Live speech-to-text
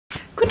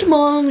Good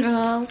morning,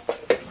 girls.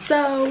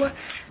 So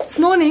this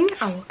morning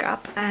I woke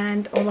up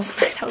and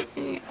almost night I was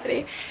eating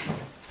already.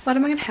 What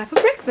am I gonna have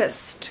for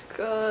breakfast?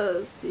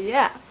 Cause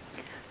yeah.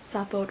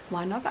 So I thought,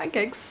 why not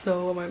pancakes?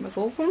 So I made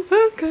myself some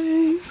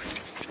pancakes.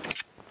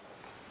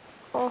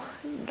 Oh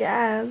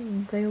guys,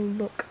 they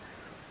look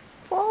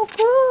so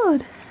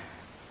good.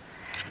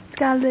 It's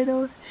got a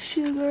little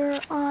sugar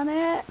on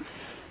it,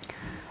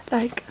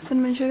 like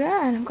cinnamon sugar,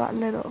 and I've got a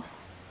little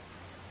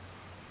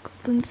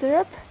golden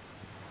syrup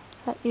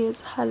that is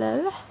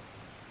halal.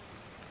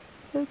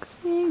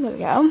 Fixing, there we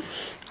go.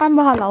 I'm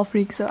a halal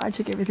freak, so I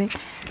check everything.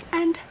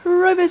 And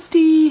rooibos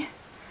tea.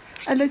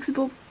 It looks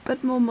a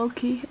bit more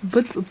milky, a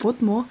bit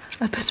more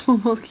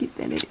milky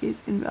than it is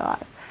in real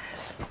life.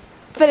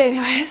 But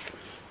anyways,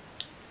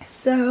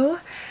 so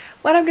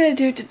what I'm gonna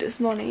do this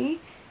morning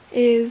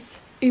is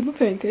eat my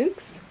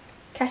pancakes,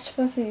 catch up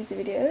on some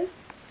YouTube videos.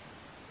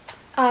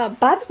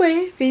 By the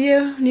way,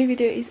 new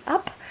video is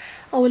up.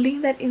 I will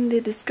link that in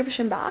the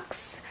description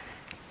box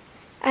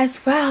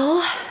as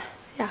well.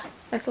 Yeah,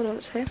 that's all I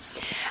want to say.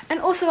 And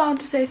also I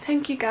want to say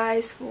thank you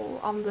guys for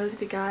those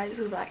of you guys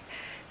who like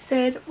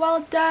said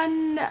well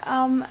done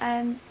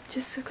and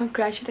just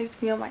congratulated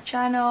me on my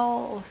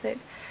channel, or said,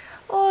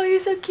 oh, you're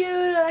so cute,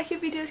 I like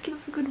your videos, keep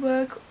up the good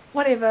work,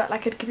 whatever.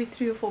 Like, it could be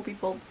 3 or 4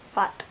 people,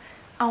 but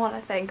I want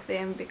to thank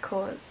them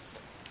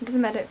because it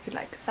doesn't matter if you're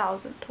like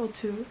 1,000 or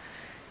 2,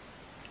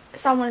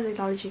 someone is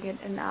acknowledging it,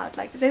 and I would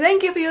like to say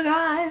thank you for you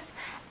guys.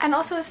 And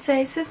also to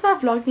say, since my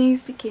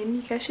vloggings begin,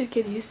 you guys should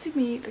get used to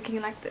me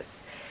looking like this,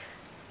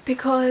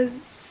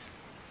 because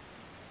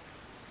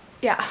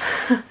yeah,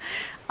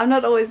 I'm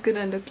not always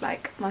gonna look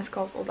like my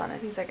scarves all done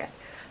and things like that.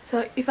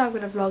 So if I'm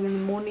gonna vlog in the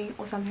morning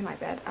or something like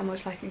that, I'm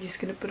most likely just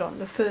gonna put on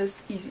the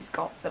first easy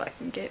scarf that I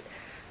can get,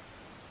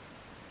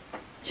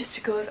 just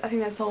because I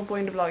think that's the whole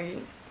point of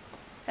vlogging,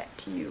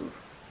 that you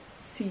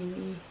see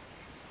me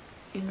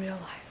in real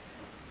life.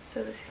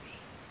 So this is me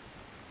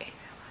in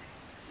real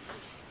life.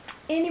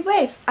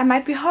 Anyways, I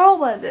might be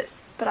horrible at this,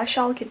 but I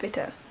shall get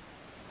better.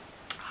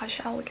 I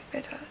shall get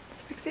better. Does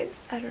that make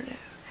sense? I don't know.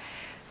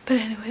 But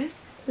anyways,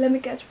 let me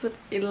catch up with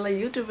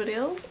YouTube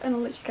videos and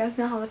I'll let you guys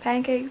know how the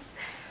pancakes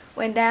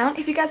went down.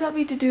 If you guys want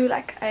me to do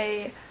like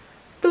a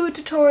food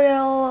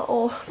tutorial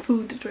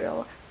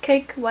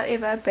cake,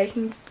 whatever,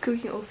 baking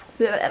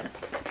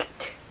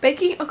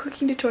or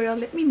cooking tutorial,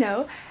 let me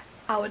know.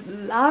 I would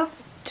love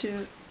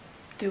to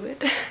do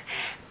it.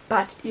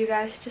 But you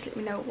guys just let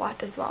me know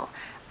what as well.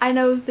 I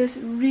know this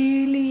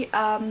really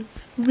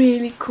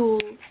cool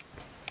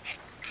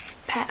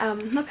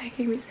not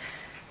pancake mix.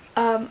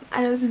 I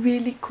know this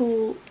really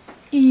cool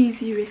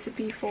easy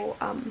recipe for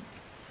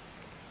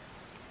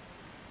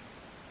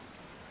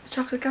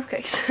chocolate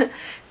cupcakes.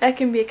 That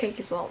can be a cake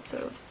as well,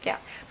 so yeah.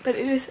 But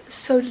it is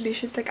so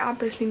delicious. Like, I'm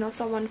personally not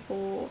someone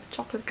for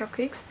chocolate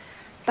cupcakes,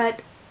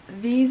 but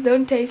these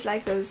don't taste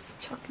like those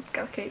chocolate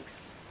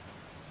cupcakes.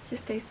 It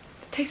just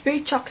tastes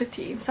very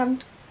chocolatey, and some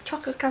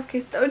chocolate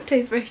cupcakes don't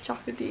taste very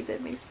chocolatey, if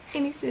that makes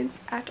any sense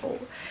at all.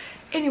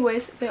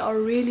 Anyways, they are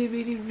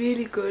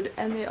really good,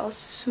 and they are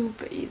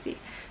super easy.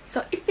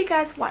 So if you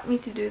guys want me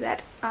to do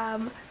that,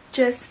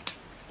 just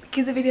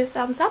give the video a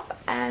thumbs up,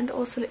 and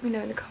also let me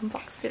know in the comment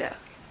box below.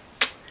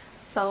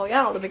 So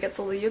yeah, let me get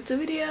to all the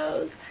YouTube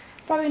videos.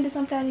 Probably gonna do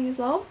some planning as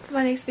well for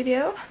my next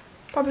video.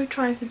 Probably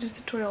trying to do a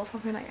tutorial or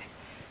something like that.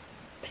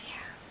 But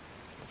yeah,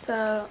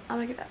 so I'm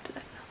gonna get up to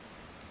that now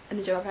and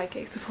enjoy my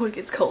pancakes before it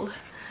gets cold.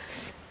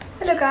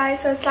 Hello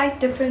guys, so a slight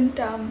different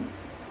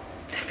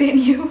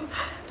venue.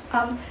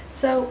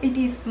 So it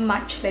is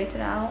much later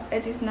now.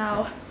 It is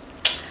now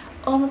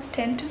almost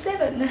 10 to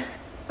 7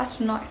 at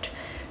night.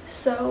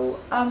 So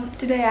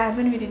today I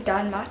haven't really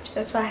done much,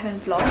 that's why I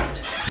haven't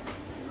vlogged.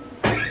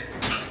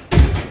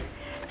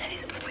 That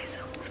is always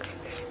so good.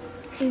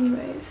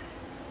 Anyways,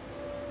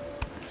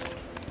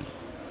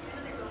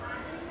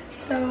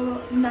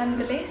 so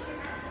nonetheless,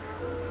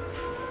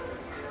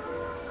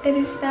 it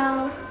is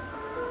now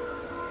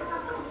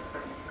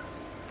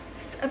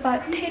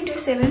about 10 to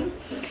 7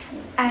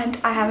 and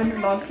I haven't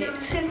vlogged yet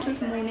since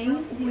this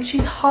morning, which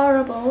is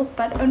horrible,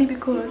 but only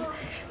because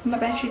my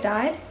battery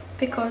died.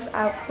 Because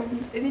I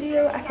filmed a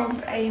video, I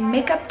filmed a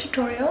makeup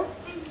tutorial.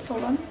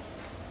 Hold on.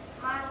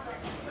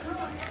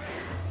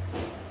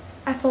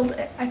 I filmed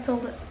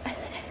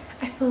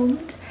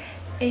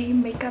a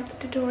makeup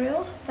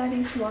tutorial, that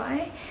is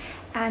why.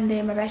 And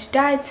then my battery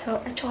died,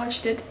 so I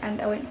charged it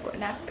and I went for a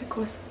nap,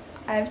 because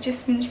I've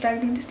just been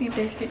struggling to sleep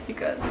lately,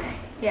 because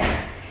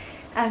yeah,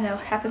 I don't know,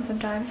 happens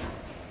sometimes.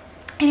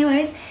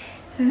 Anyways,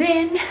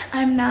 then me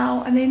and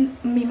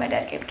my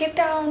dad came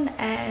down,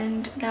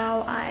 and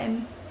now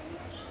I'm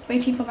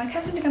waiting for my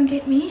cousin to come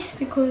get me,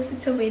 because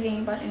it's a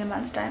wedding about in a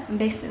month's time,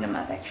 less than a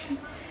month actually.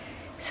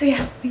 So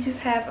yeah, we just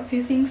have a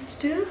few things to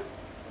do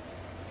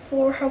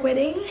for her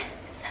wedding.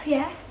 So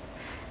yeah,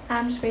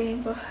 I'm just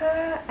waiting for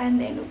her, and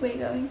then we're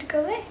going to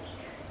go there.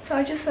 So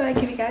I just thought I'd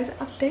give you guys an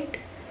update,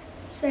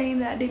 saying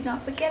that I did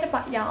not forget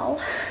about y'all.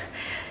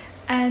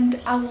 And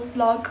I will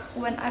vlog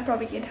when I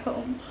probably get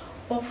home,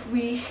 or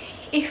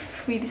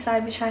if we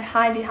decide, which I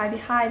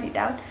highly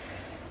doubt,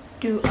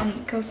 do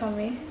ghost on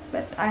me,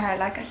 but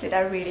like I said, I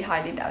really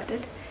highly doubt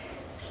it.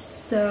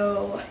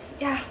 So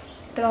yeah,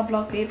 then I'll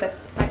vlog there, but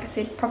like I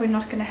said, probably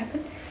not gonna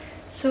happen.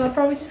 So I'm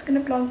probably just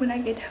gonna vlog when I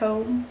get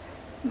home.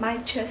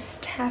 Might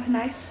just have a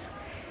nice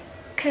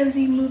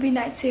cozy movie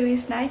night,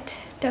 series night,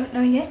 don't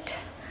know yet.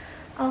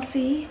 I'll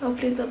see.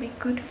 Hopefully there'll be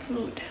good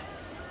food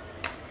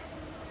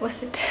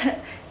with it.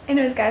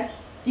 Anyways guys,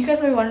 you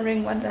guys were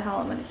wondering what the hell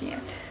I'm looking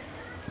at.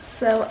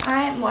 So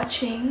I'm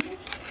watching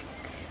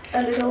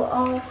a little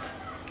of,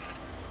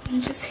 let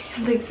me just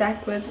see the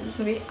exact words of this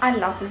movie. I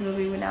loved this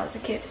movie when I was a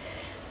kid.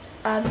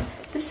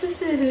 The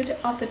Sisterhood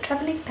of the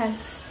Traveling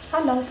Pants.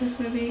 I love this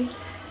movie.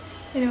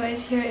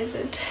 Anyways, here is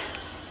it.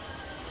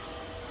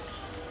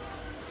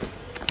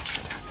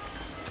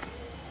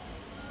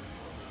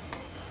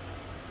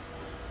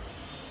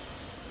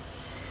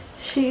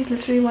 She's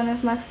literally one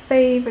of my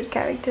favorite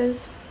characters.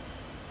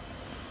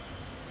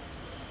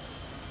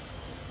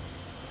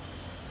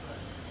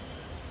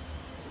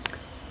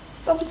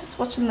 So I'm just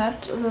watching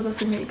that, so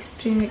that's gonna be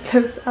extremely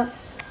close up.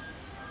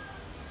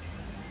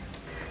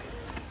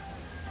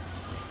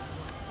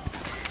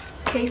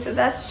 Okay, so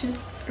that's just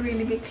a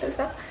really big close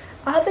up.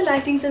 I hope the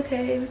lighting's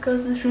okay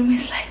because this room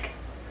is like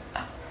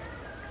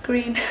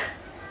green.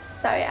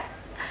 So yeah.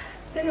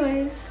 But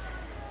anyways,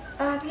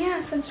 yeah,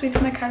 so I'm just waiting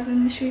for my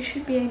cousin. She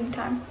should be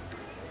anytime.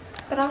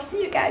 But I'll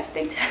see you guys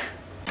later.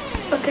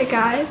 Okay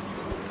guys.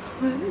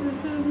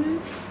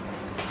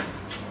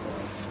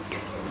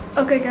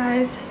 Okay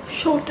guys,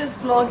 shortest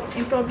vlog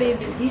in probably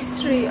the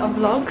history of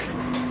vlogs.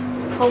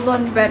 Hold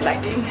on, bad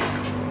lighting.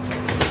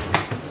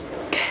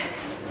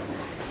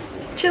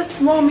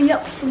 Just warming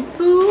up some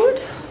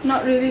food.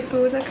 Not really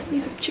food, like a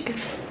piece of chicken.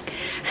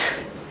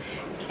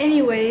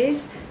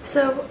 Anyways,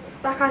 so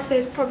like I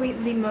said, probably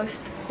the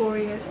most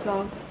boringest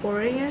vlog.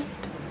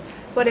 Boringest?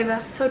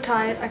 Whatever, so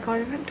tired, I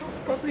can't even talk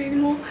properly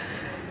anymore.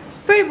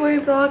 Very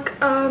boring vlog.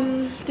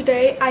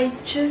 Today I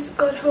just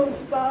got home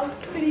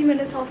about 20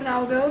 minutes, half an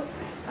hour ago.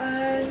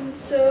 And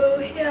so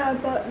yeah,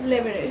 about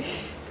 11ish,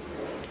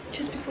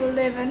 just before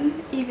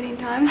 11 evening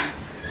time,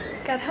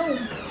 got home.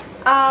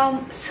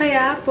 So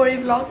yeah,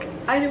 boring vlog.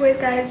 Anyways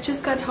guys,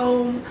 just got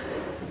home.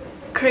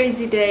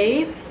 Crazy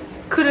day.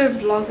 Couldn't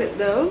vlog it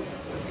though.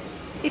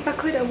 If I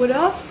could, I would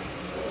have,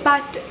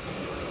 but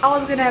I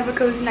was gonna have a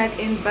cozy night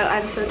in, but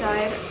I'm so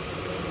tired.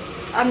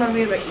 I'm not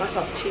gonna make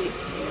myself tea.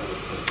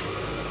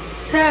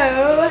 So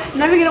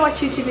not even gonna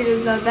watch YouTube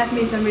videos now. That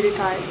means I'm really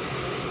tired.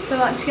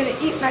 So I'm just gonna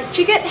eat my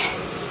chicken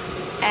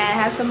and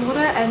have some water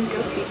and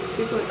go sleep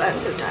because I'm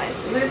so tired.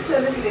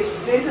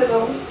 There's a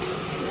roll.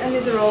 And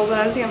there's a roll, but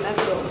I don't think I'm at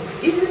the roll.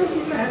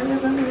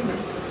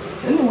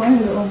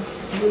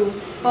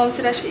 Mom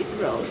said I should eat the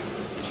roll.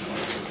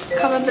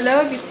 Comment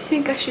below if you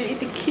think I should eat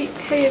the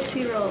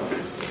KFC roll.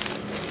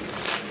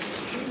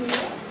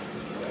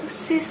 Who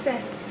says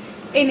that?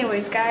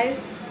 Anyways guys,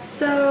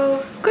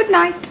 so good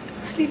night.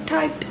 Sleep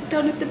tight.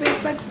 Don't let the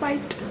bed bugs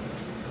bite.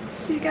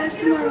 See you guys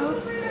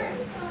tomorrow.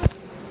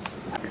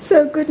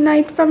 So good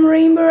night from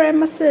Rainbow and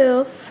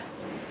myself.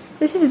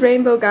 This is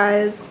Rainbow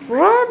guys.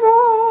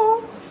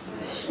 Rainbow!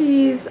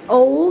 She's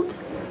old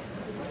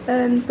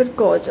and but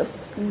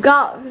gorgeous.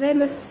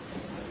 Rainbow's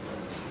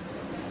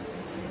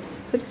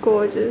but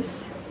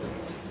gorgeous.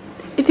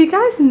 If you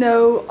guys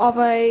know of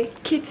a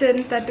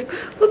kitten that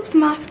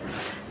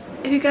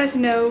if you guys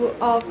know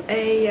of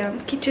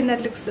a kitten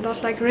that looks a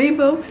lot like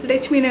Rainbow,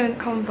 let me know in the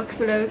comment box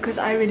below because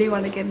I really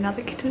want to get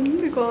another kitten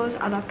because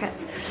I love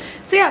cats.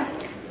 So yeah,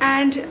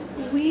 and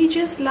we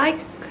just like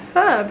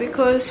her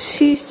because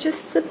she's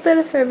just a bit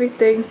of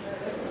everything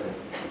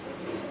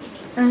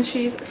and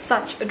she's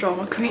such a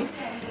drama queen.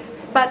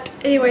 But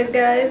anyways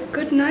guys,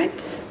 good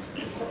night.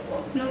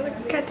 Not like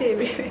a cat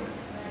everywhere.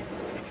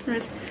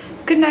 Right.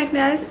 Good night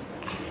guys.